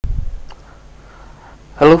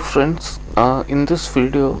Hello friends, in this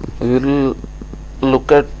video we will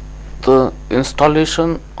look at the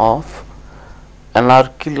installation of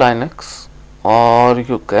Anarchy Linux, or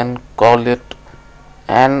you can call it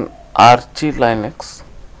Anarchy Linux,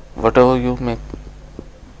 whatever you may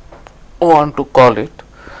want to call it.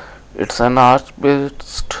 It's an Arch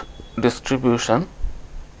based distribution,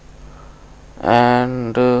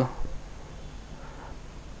 and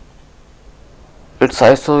its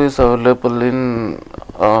ISO is available in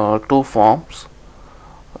two forms.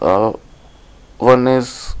 Uh, One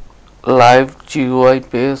is live GUI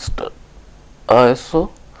based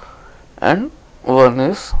ISO, and one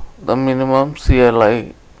is the minimum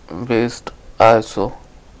CLI based ISO.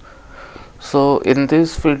 So in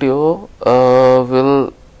this video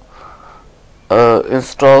we'll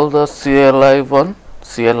install the CLI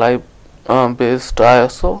based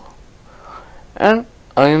ISO, and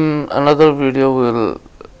in another video we'll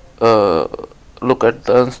uh, look at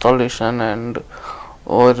the installation and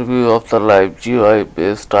overview of the live GUI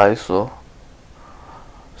based ISO.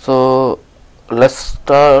 So let's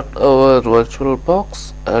start our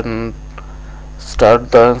VirtualBox and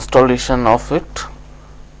start the installation of it.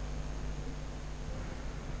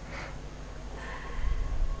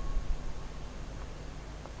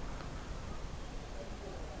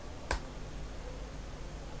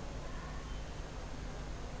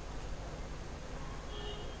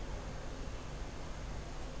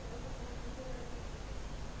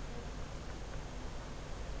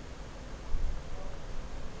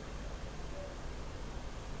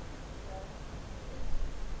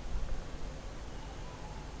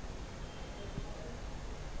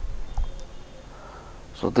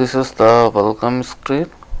 So this is the welcome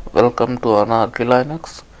screen. Welcome to Anarchy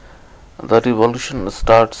Linux. The revolution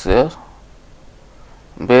starts here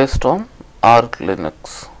based on Arch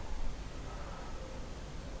Linux.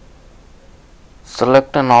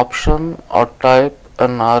 Select an option or type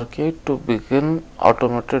Anarchy to begin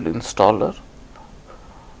automated installer.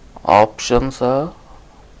 Options are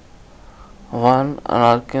 1.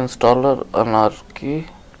 Anarchy installer, Anarchy,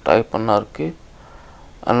 type Anarchy.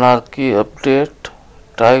 Anarchy update,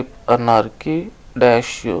 type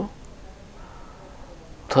Anarchy-U.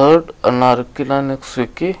 Third, Anarchy Linux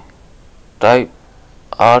wiki, type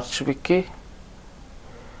Arch wiki.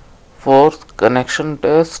 Fourth, connection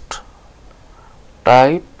test,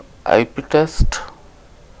 type IP test.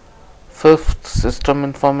 Fifth, system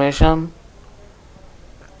information,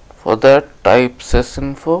 for that type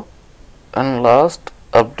sysinfo. And last,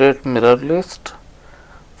 update mirror list,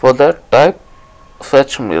 for that type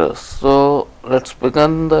fetch mirrors. So let's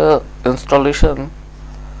begin the installation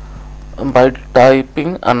by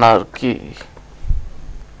typing Anarchy.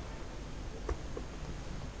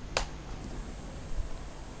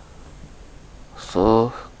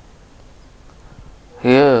 So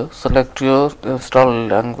here select your install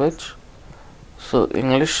language. So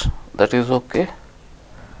English, that is okay.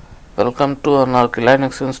 Welcome to Anarchy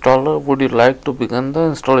Linux installer. Would you like to begin the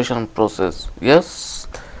installation process? Yes,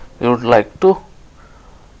 we would like to.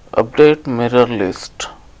 Update mirror list,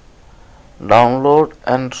 download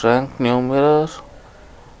and rank new mirror,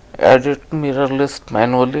 edit mirror list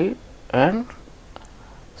manually, and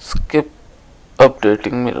skip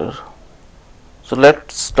updating mirror. So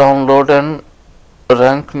let's download and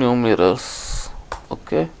rank new mirrors.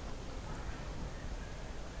 Okay,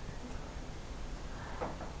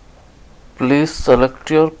 please select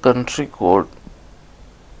your country code.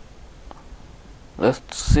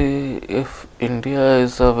 Let's see if India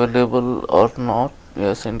is available or not.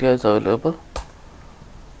 Yes, India is available.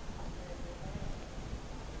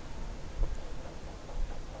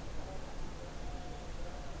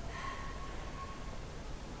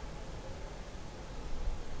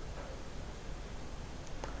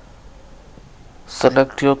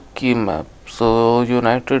 Select your key map. So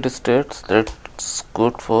United States, that's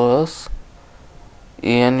good for us.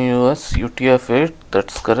 ENUS UTF-8,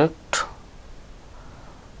 that's correct.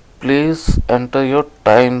 Please enter your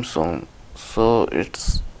time zone. So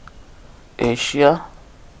it's Asia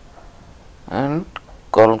and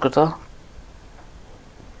Kolkata,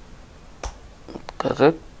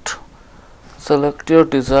 correct. Select your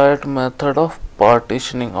desired method of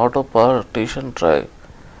partitioning, auto partition drive,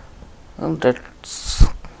 and that's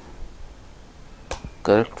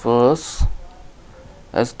correct for us.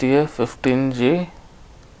 SDA 15G,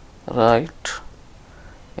 right.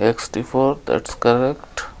 ext4, that's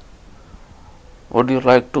correct. Would you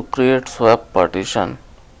like to create swap partition?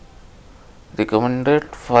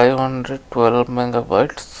 Recommended 512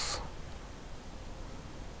 megabytes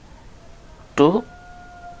to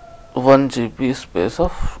 1 GB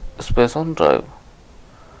space on drive.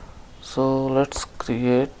 So let's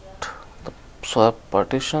create the swap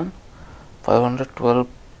partition. 512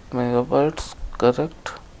 megabytes,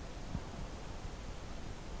 correct.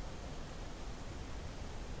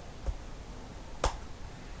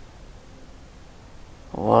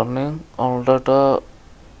 Warning, all data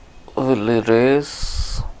will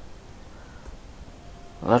erase.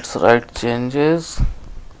 Let's write changes,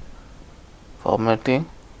 formatting,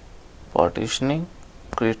 partitioning,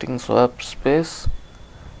 creating swap space,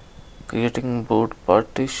 creating boot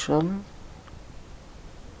partition,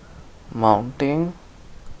 mounting.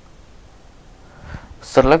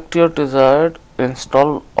 Select your desired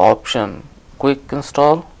install option. Quick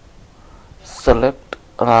install, select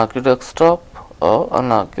Anarchy desktop or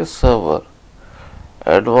Anarchy server.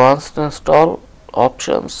 Advanced install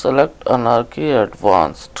option, select Anarchy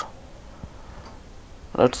advanced.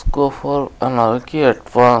 Let's go for Anarchy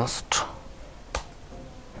advanced.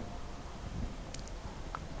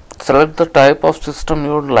 Select the type of system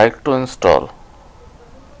you would like to install.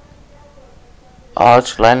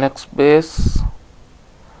 Arch Linux base,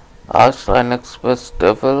 Arch Linux base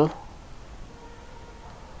devil,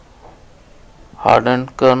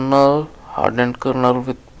 hardened kernel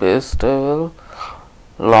with base devil,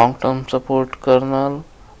 long-term support kernel,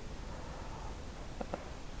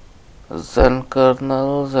 Zen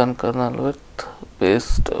kernel with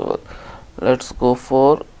base devil. Let's go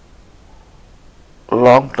for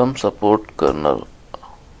long-term support kernel.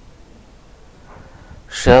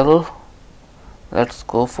 Shell, let's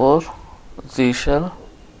go for Z shell.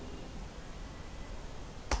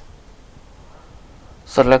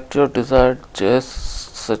 Select your desired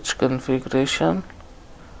JSH configuration.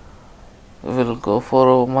 We will go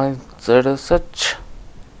for my ZSH.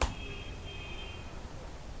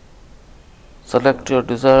 Select your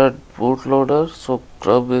desired bootloader. So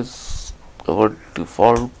grub is our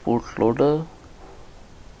default bootloader.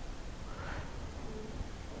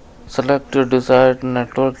 Select your desired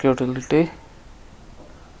network utility.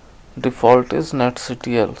 Default is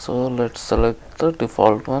netctl. So let's select the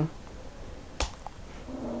default one.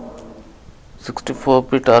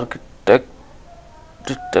 64-bit architect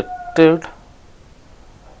detected,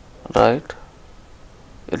 right.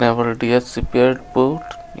 Enable DHCP boot,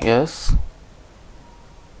 yes.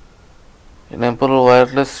 Enable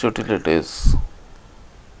wireless utilities.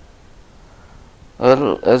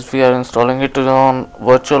 Well, as we are installing it on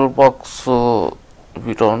VirtualBox, so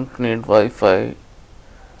we don't need Wi-Fi,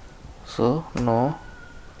 so no.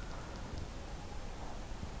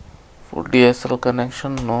 For DSL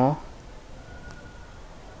connection, no.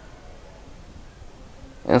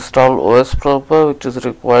 Install OS proper, which is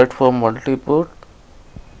required for multi-boot,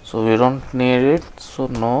 so we don't need it, so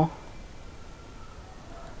no.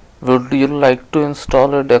 Would you like to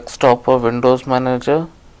install a desktop or Windows manager?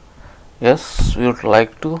 Yes, we would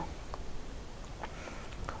like to.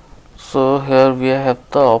 So here we have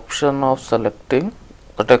the option of selecting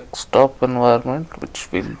the desktop environment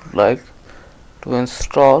which we like to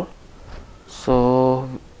install.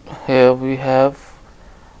 So here we have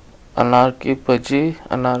Anarchy Pudgy,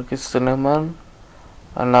 Anarchy Cinnamon,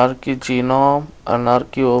 Anarchy Genome,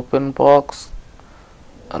 Anarchy OpenBox,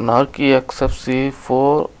 Anarchy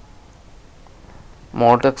XFCE4,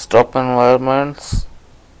 more desktop environments,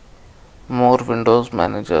 more Windows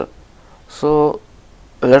Manager. So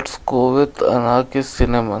let's go with Anarchy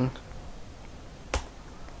Cinnamon.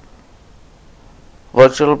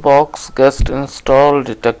 VirtualBox guest install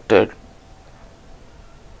detected.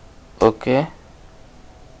 Okay.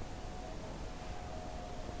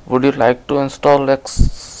 Would you like to install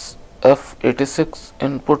XF86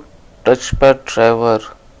 input touchpad driver?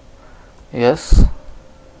 Yes.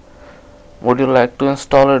 Would you like to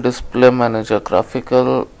install a display manager,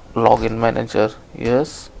 graphical login manager?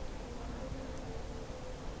 Yes.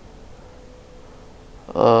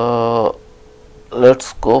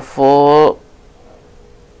 Let's go for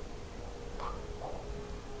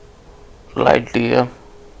Light DM.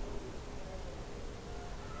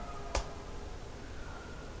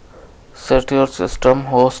 Set your system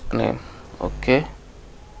host name. Okay.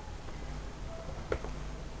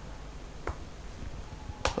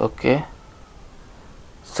 Okay.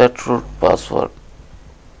 Set root password.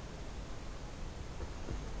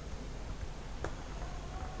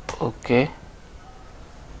 Okay.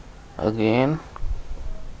 Again.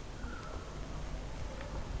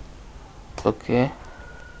 Okay.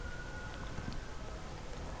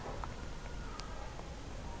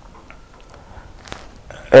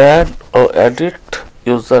 Add or edit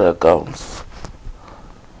user accounts.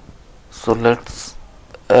 So let's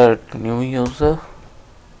add new user,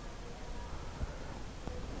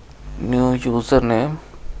 new username.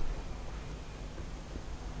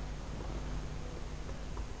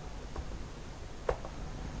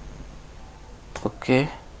 Okay.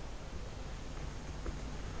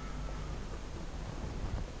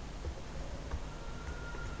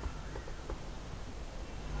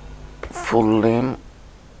 Full name.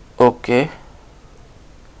 Okay.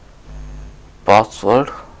 Password.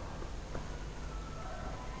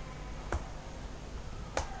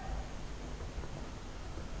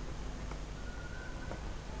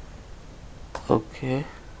 Okay.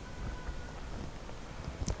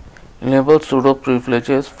 Enable sudo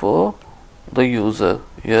privileges for the user.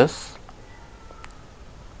 Yes.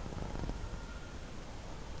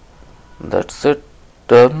 That's it.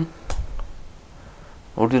 Done.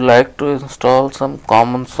 Would you like to install some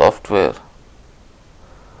common software?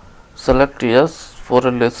 Select yes for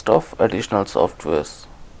a list of additional softwares.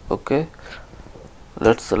 Okay.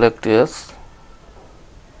 Let's select yes.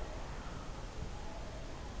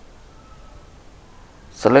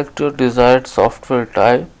 Select your desired software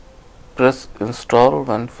type. Press install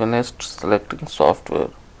when finished selecting software.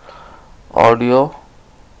 Audio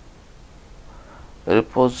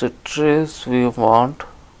repositories we want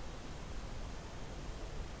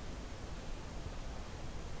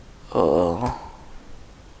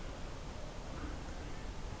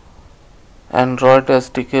Android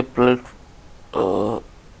SDK built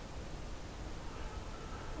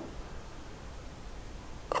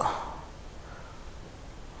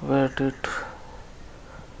where did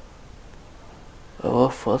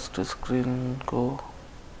our first screen go?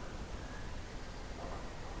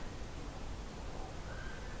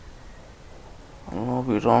 No,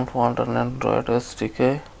 we don't want an Android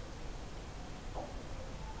SDK.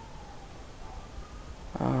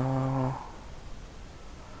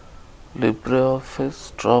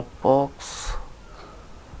 LibreOffice, Dropbox,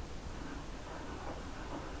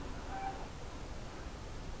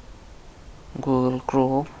 Google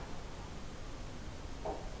Chrome.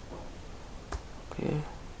 Okay.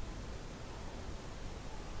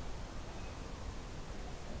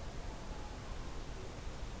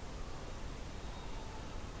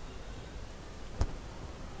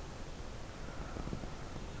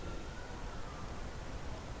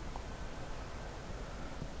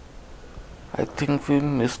 I think we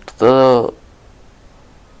missed the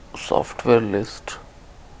software list.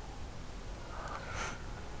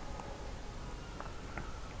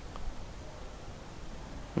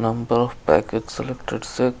 Number of packets selected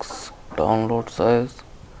 6. Download size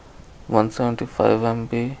 175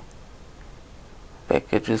 MB.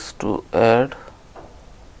 Packages to add.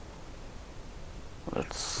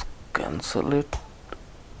 Let's cancel it.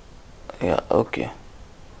 Yeah, okay.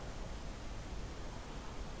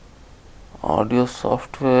 Audio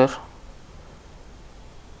software.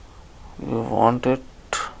 We want it.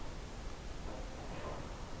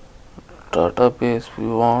 Database. We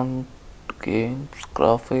want games,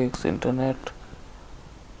 graphics, internet.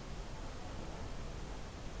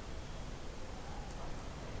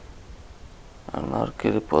 Anarchy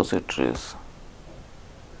repositories.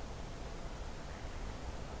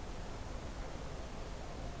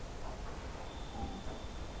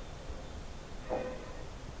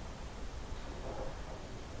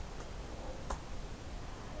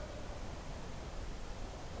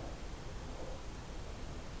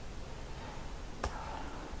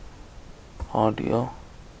 Audio.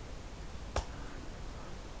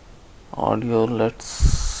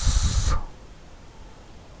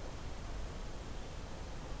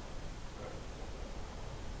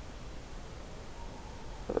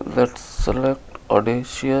 Let's select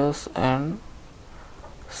Audacious and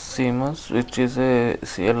Siemens, which is a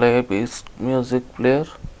CLI based music player.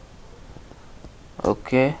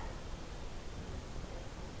 Okay.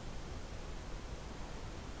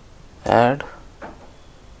 Add.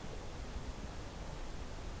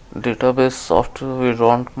 Database software we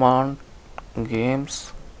don't want.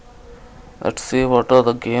 Games. Let's see what are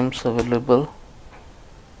the games available.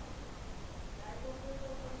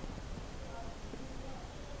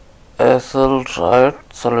 SL Riot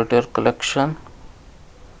Solitaire Collection.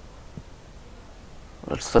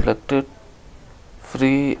 Let's select it.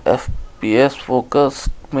 Free FPS focused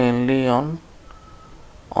mainly on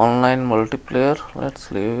online multiplayer.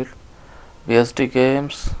 Let's leave it. BSD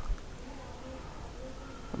games.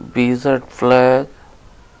 BZ Flag.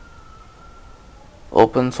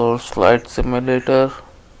 Open source flight simulator.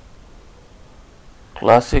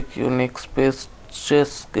 Classic Unix based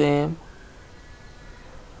chess game.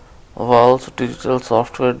 Valve's digital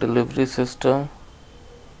software delivery system.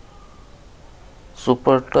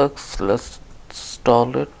 SuperTux, let's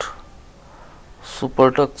install it.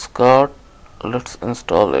 SuperTux card, let's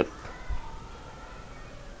install it.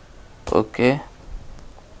 Okay.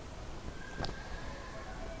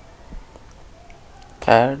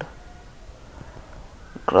 Add.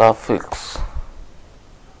 graphics.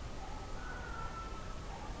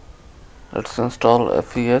 Let's install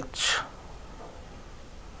FEH.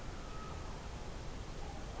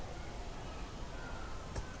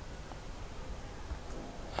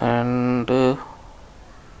 And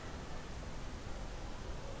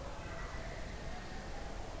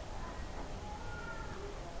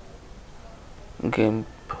GIMP.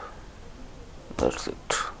 That's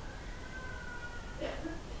it.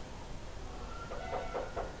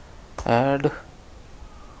 Add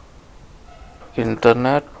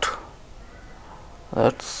internet.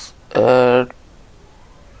 Let's add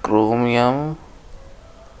Chromium,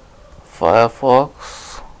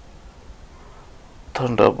 Firefox,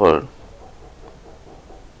 Thunderbird.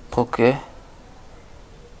 Okay.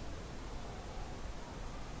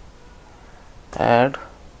 Add.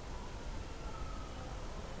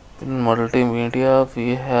 In multimedia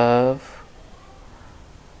we have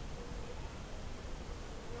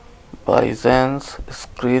Byzance,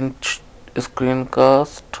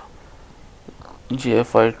 screencast,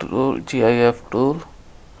 GIF tool,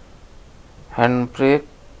 Handbrake,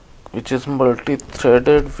 which is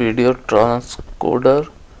multi-threaded video transcoder,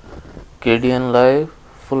 KDN Live,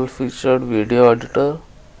 full-featured video editor,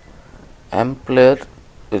 MPlayer,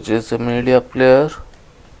 which is a media player,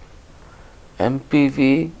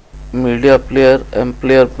 MPV, media player,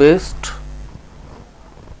 MPlayer based,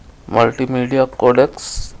 multimedia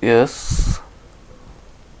codecs, yes,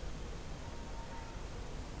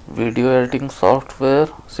 video editing software,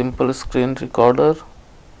 simple screen recorder,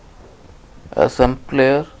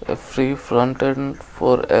 SMPlayer, a free front end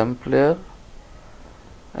for MPlayer,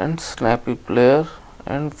 and Snappy Player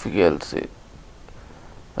and VLC.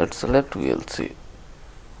 Let's select VLC.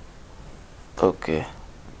 Okay.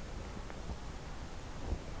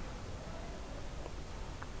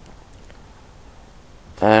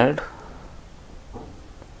 Add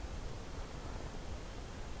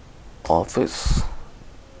Office,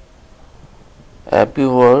 Happy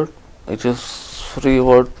Word, which is free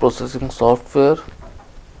word processing software,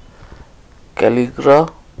 Calligra,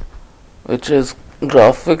 which is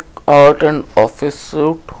graphic art and office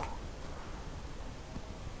suite,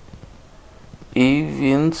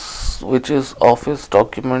 eWins, which is office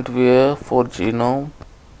document viewer for Genome,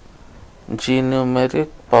 Gnumeric,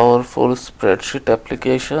 powerful spreadsheet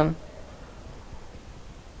application,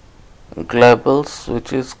 Glabels,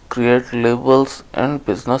 which is create labels and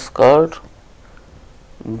business card,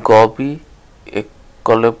 Gobi, a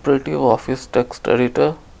collaborative office text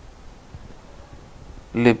editor,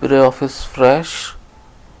 LibreOffice Fresh,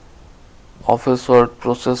 Office Word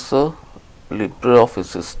processor,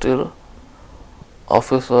 LibreOffice still,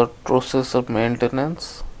 Office Word processor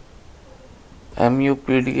maintenance,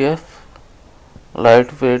 MUPDF,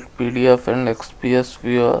 lightweight PDF and XPS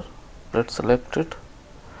viewer. Let's select it.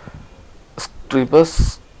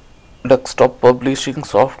 Scribus, desktop publishing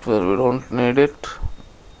software, we don't need it.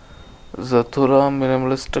 Zathura,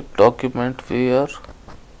 minimalistic document viewer.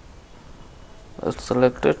 Let's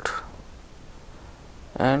select it,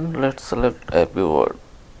 and let's select Happy Word.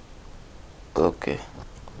 Okay.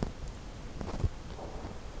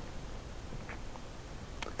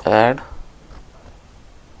 Add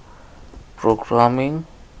programming.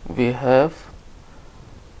 We have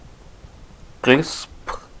Lisp,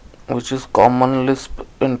 which is common Lisp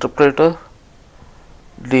interpreter,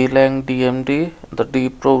 dlang DMD, the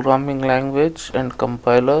deprogramming language and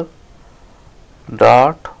compiler,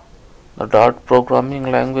 Dart, the Dart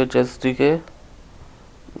programming language SDK,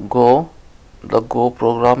 Go, the Go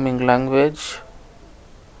programming language,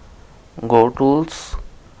 Go tools,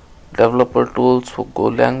 developer tools for Go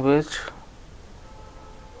language,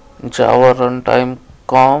 Java runtime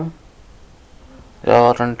COM,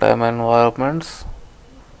 Java runtime environments,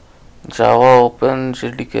 Java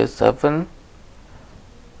OpenJDK 7,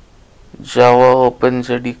 Java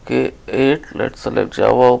OpenJDK 8. Let's select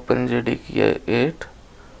Java OpenJDK 8,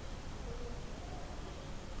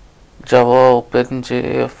 Java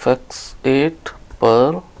OpenJFX 8,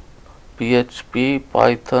 Perl, PHP,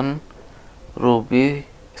 Python, Ruby,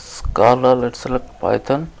 Scala. Let's select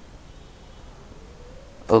Python.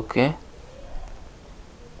 Okay.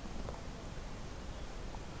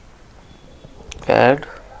 Add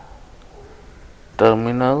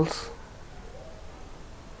terminals,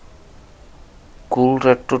 Cool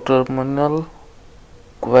Recto terminal,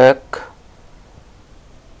 Quack,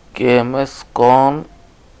 KMS Con,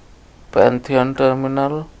 Pantheon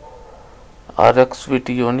terminal,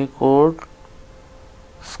 RxVT Unicode,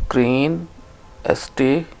 Screen,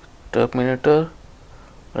 ST, Terminator.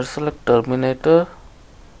 Let's select Terminator,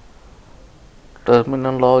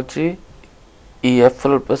 Terminology,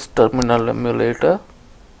 EFL based terminal emulator,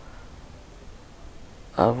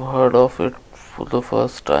 I've heard of it for the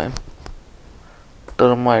first time.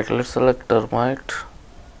 Termite, let's select termite.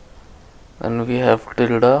 Then we have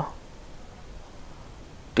tilde,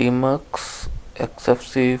 tmux,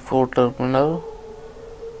 xfce4 terminal,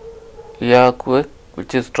 yeah quick,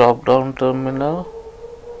 which is drop down terminal.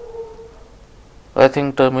 I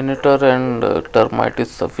think terminator and termite is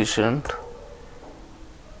sufficient.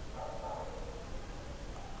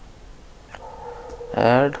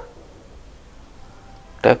 Add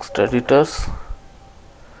text editors.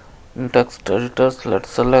 In text editors, let's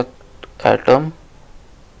select atom,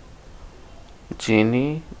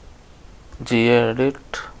 genie, gedit.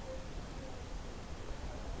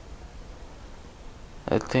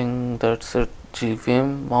 I think that's it.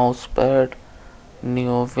 gvim, mousepad,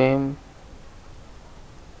 neovim,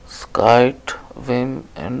 skite, vim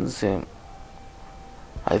and zim.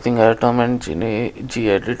 I think atom and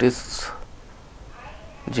gedit is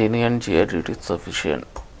genie and gedit is sufficient.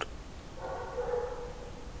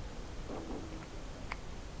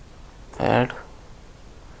 Add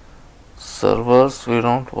servers, we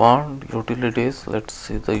don't want utilities. Let's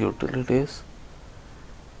see the utilities.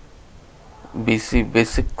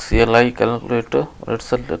 basic CLI calculator, let's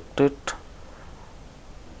select it.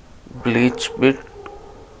 Bleach bit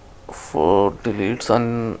for deletes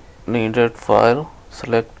unneeded file,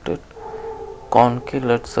 select it. Conky,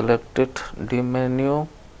 let's select it. dmenu,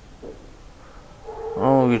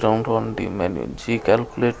 no, we don't want dmenu. G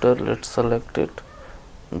calculator, let's select it.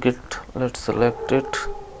 Git, let's select it.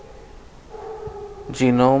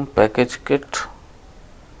 Genome package kit,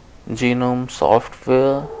 genome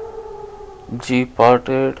software,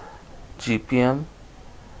 gparted, gpm,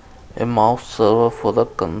 a mouse server for the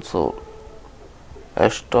console.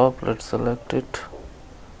 Stop, let's select it.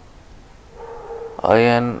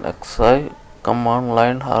 inxi, command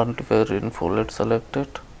line hardware info, let's select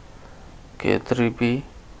it. k3b,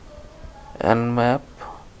 nmap,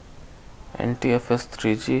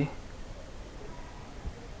 ntfs3g,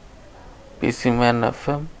 pcman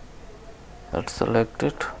fm, let's select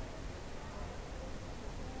it.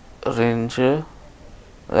 Ranger,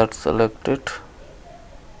 let's select it.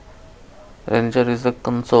 Ranger is a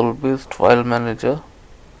console based file manager.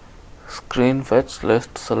 Screen fetch,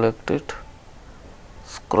 let's select it.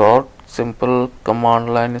 Scrot, simple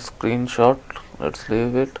command line screenshot, let's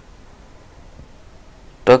leave it.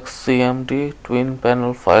 Tux cmd, twin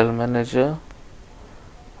panel file manager.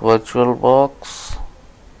 VirtualBox,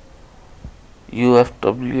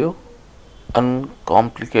 ufw,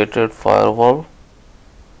 uncomplicated firewall.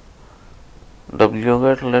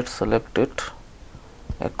 wget, let's select it.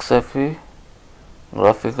 xfe,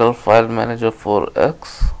 graphical file manager for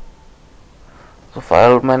X. So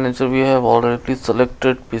file manager we have already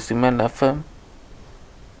selected. pcman fm,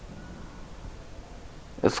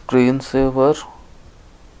 a screensaver,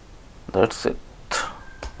 that's it.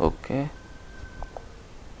 Okay,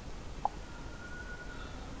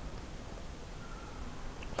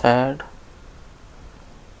 add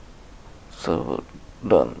server,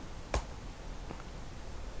 done.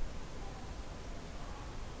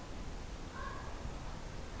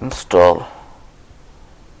 Install.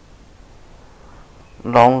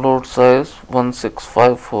 Download size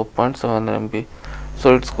 1654.7 MB.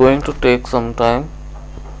 So it's going to take some time.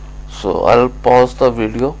 So I'll pause the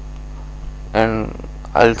video and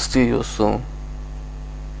I'll see you soon.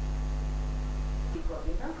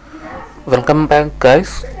 Welcome back,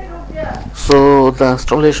 guys. So the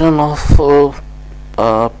installation of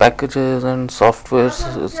packages and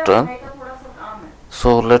softwares is done.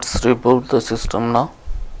 So let's reboot the system now.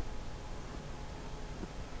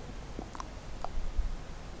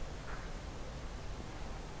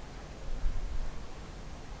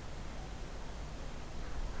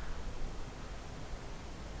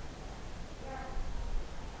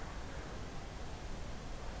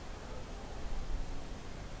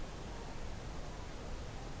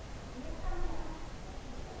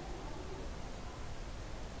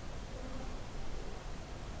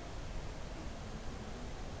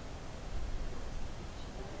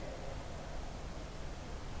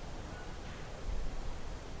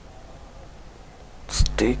 It's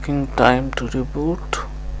taking time to reboot.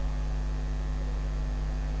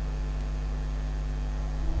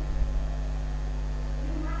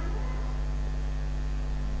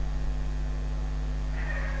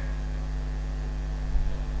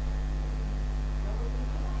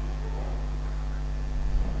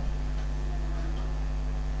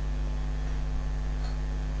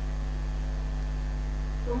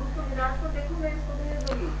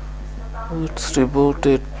 Let's reboot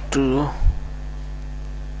it to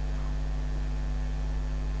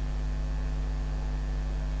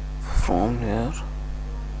from here.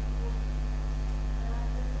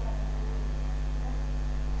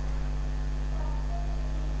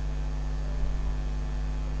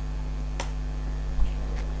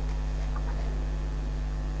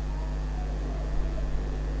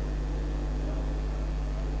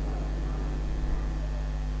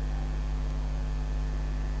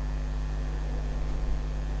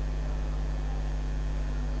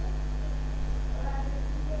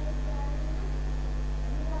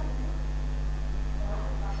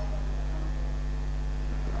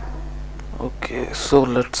 Okay, so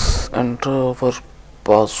let's enter our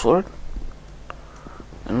password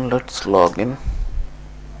and let's log in.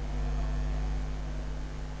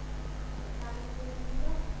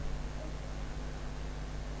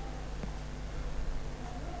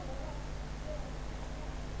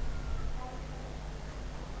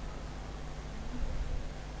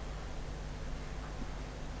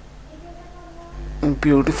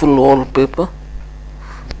 Beautiful wallpaper,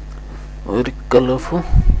 very colorful.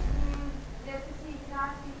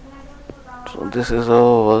 So this is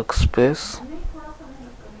our workspace.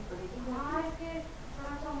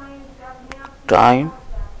 Time,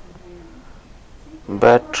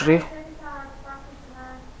 battery,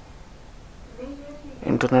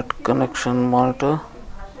 internet connection monitor,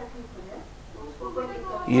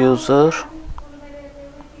 user,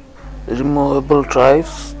 removable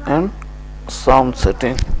drives and sound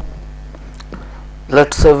setting.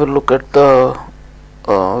 Let's have a look at the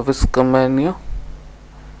whisker menu.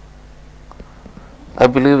 I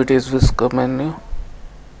believe it is whisker menu.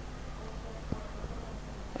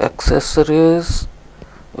 Accessories,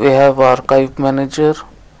 we have archive manager,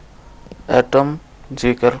 Atom,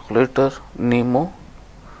 G calculator, Nemo.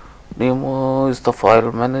 Nemo is the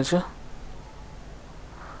file manager.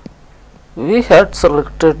 We had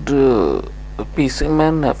selected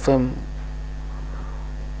PCman FM.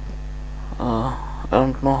 I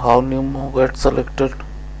don't know how Nemo got selected.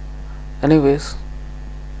 Anyways,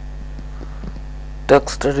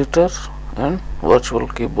 text editor and virtual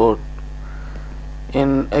keyboard.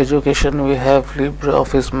 In education we have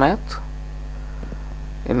LibreOffice Math.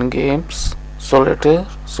 In games, Solitaire,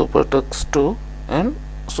 SuperTux 2 and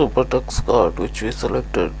SuperTux Card, which we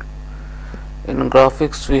selected. In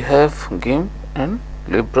graphics we have GIMP and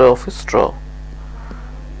LibreOffice Draw.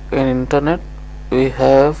 In internet we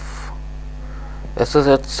have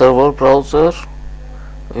SSH server browser,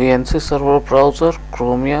 VNC server browser,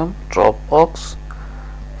 Chromium, Dropbox,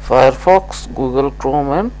 Firefox, Google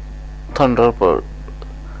Chrome and Thunderbird.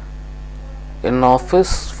 In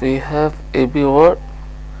Office we have AB Word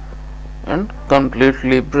and complete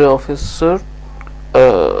LibreOffice suite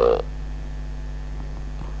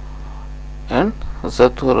and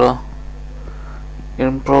Zathura.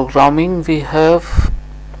 In programming we have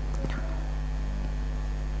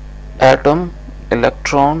Atom,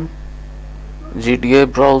 Electron,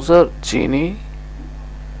 GDA browser, Genie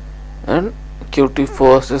and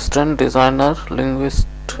Qt4 assistant, designer, linguist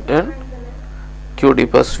and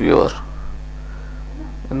QtBus viewer.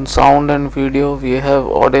 In sound and video we have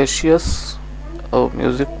Audacious, a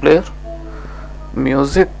music player,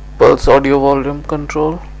 music, pulse audio volume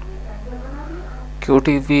control,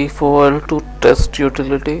 QtV4L2 test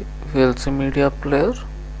utility, VLC media player.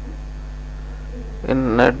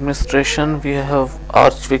 In administration we have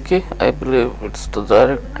ArchWiki. I believe it's the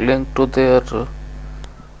direct link to their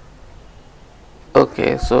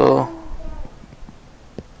okay, so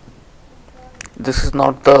this is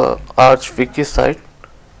not the ArchWiki site.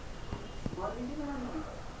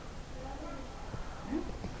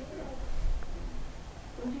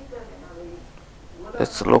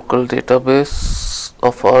 It's local database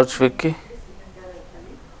of ArchWiki.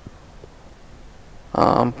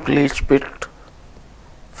 BleachBit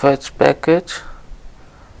fetch package,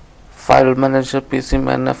 file manager,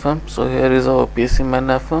 PCman FM. So here is our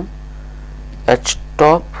PCman FM,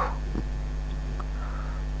 htop.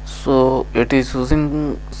 So it is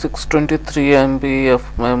using 623 MB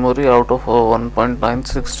of memory out of our 1.96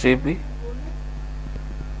 GB.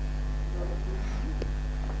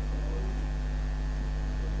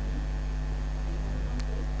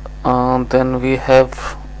 Then we have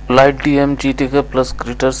LightDM GTK plus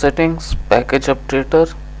Critter settings, package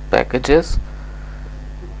updater, packages.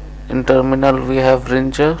 In terminal we have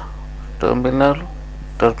Ranger, terminal,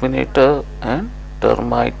 terminator and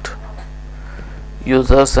termite.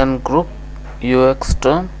 Users and group, UX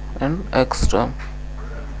term and X term.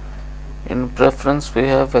 In preference we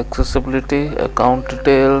have accessibility, account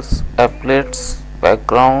details, applets,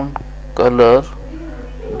 background, color,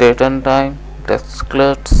 date and time,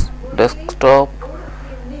 desklets, desktop,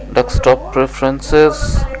 desktop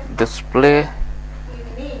preferences, display,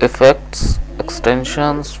 effects,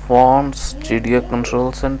 extensions, fonts, GDA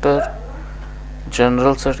control center,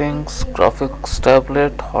 general settings, graphics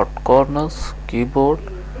tablet, hot corners, keyboard,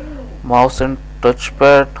 mouse and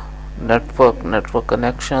touchpad, network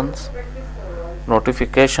connections,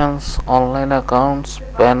 notifications, online accounts,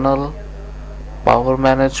 panel, power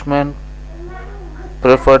management,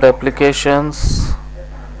 preferred applications,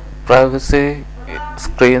 privacy,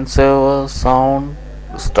 screensaver, sound,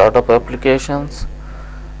 startup applications,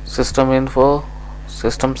 system info,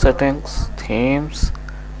 system settings, themes,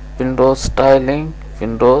 Windows styling,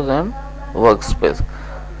 Windows and workspace.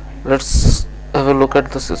 Let's have a look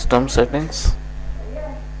at the system settings.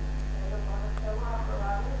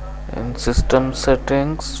 In system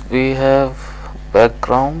settings we have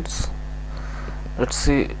backgrounds. Let's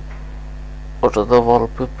see what are the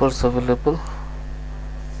wallpapers available.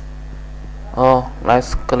 Oh,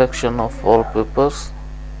 nice collection of wallpapers.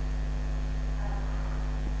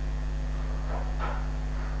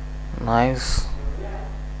 Nice.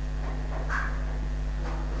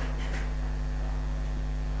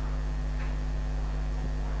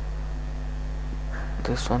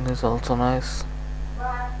 This one is also nice.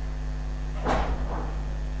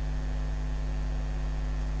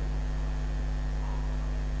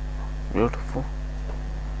 Beautiful.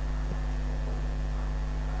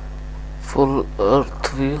 Full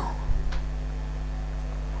earth view.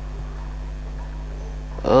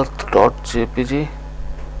 Earth.jpg.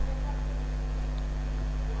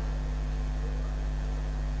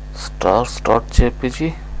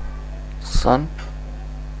 Stars.jpg. Sun.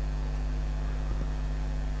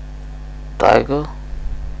 Tiger.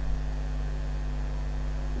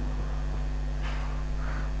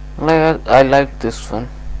 I like this one.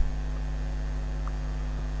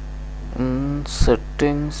 In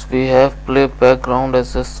settings we have play background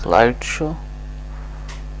as a slideshow.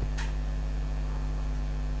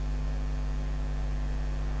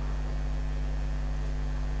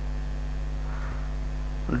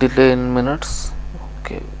 Delay in minutes.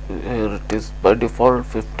 Okay, here it is by default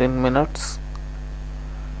 15 minutes.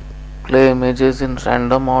 Play images in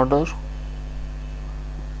random order.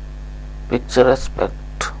 Picture aspect.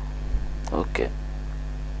 Okay.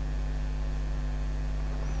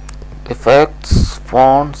 Effects,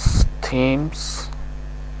 fonts, themes,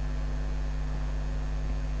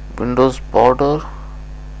 Windows border,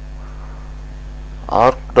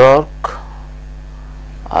 arc dark,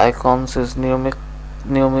 icons is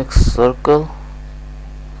numeric circle,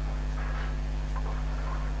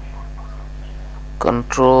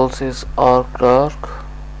 controls is arc dark,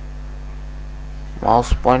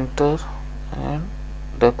 mouse pointer and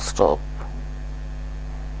desktop.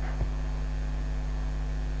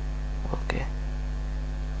 Okay,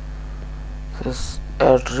 this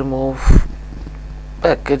add remove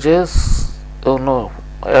packages. Oh no,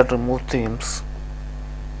 add remove themes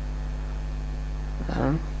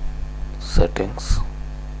and settings.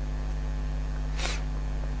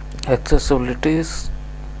 Accessibilities,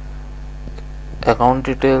 account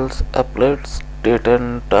details, applets, date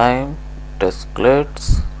and time,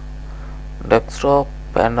 displays, desktop,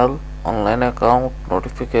 panel, online account,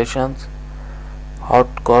 notifications,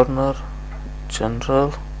 hot corner,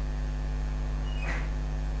 general,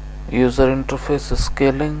 user interface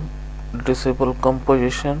scaling, disable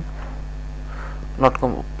composition, not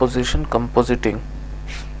composition, compositing,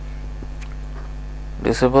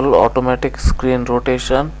 disable automatic screen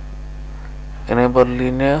rotation,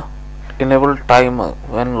 enable timer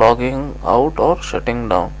when logging out or shutting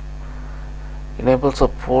down, enable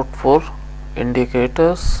support for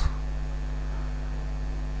indicators,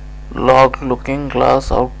 log looking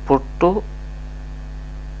glass output to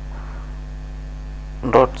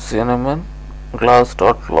 .cnmn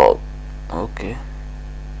glass.log. Okay.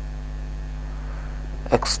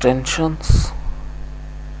 Extensions,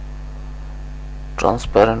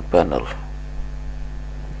 transparent panel,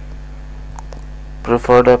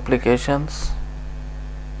 preferred applications,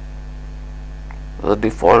 the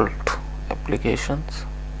default applications,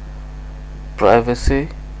 privacy,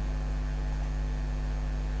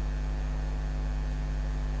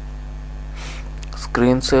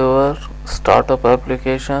 screensaver, startup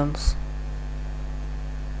applications,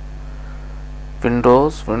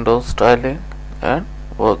 Windows styling and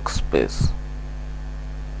workspace.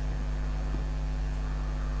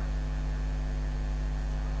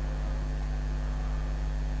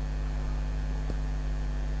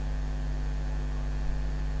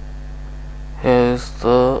 Here is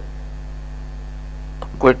the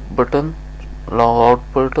quit button, log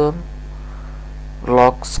out button,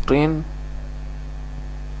 lock screen,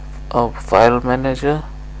 a file manager,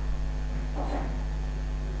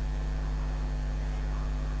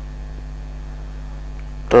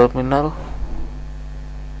 terminal,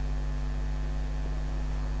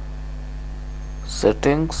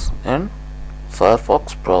 settings and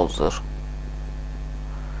Firefox browser.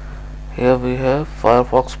 Here we have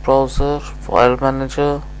Firefox browser, file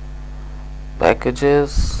manager,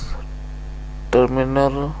 packages,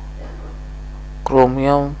 terminal,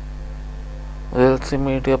 Chromium, VLC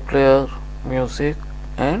media player, music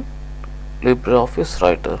and LibreOffice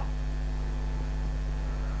writer.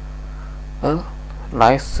 Well,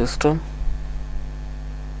 nice system.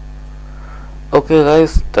 Okay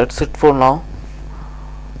guys, that's it for now.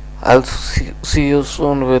 I'll see you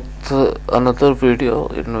soon with another video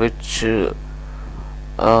in which we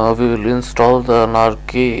will install the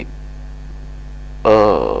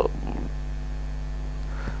uh,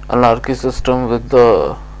 Anarchy system with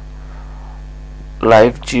the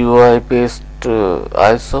live GUI based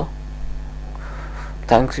ISO.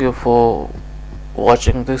 Thanks you for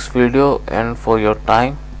watching this video and for your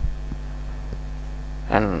time,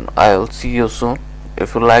 and I'll see you soon.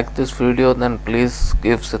 If you like this video, then please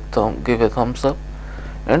give a thumbs up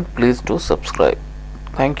and please do subscribe.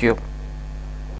 Thank you.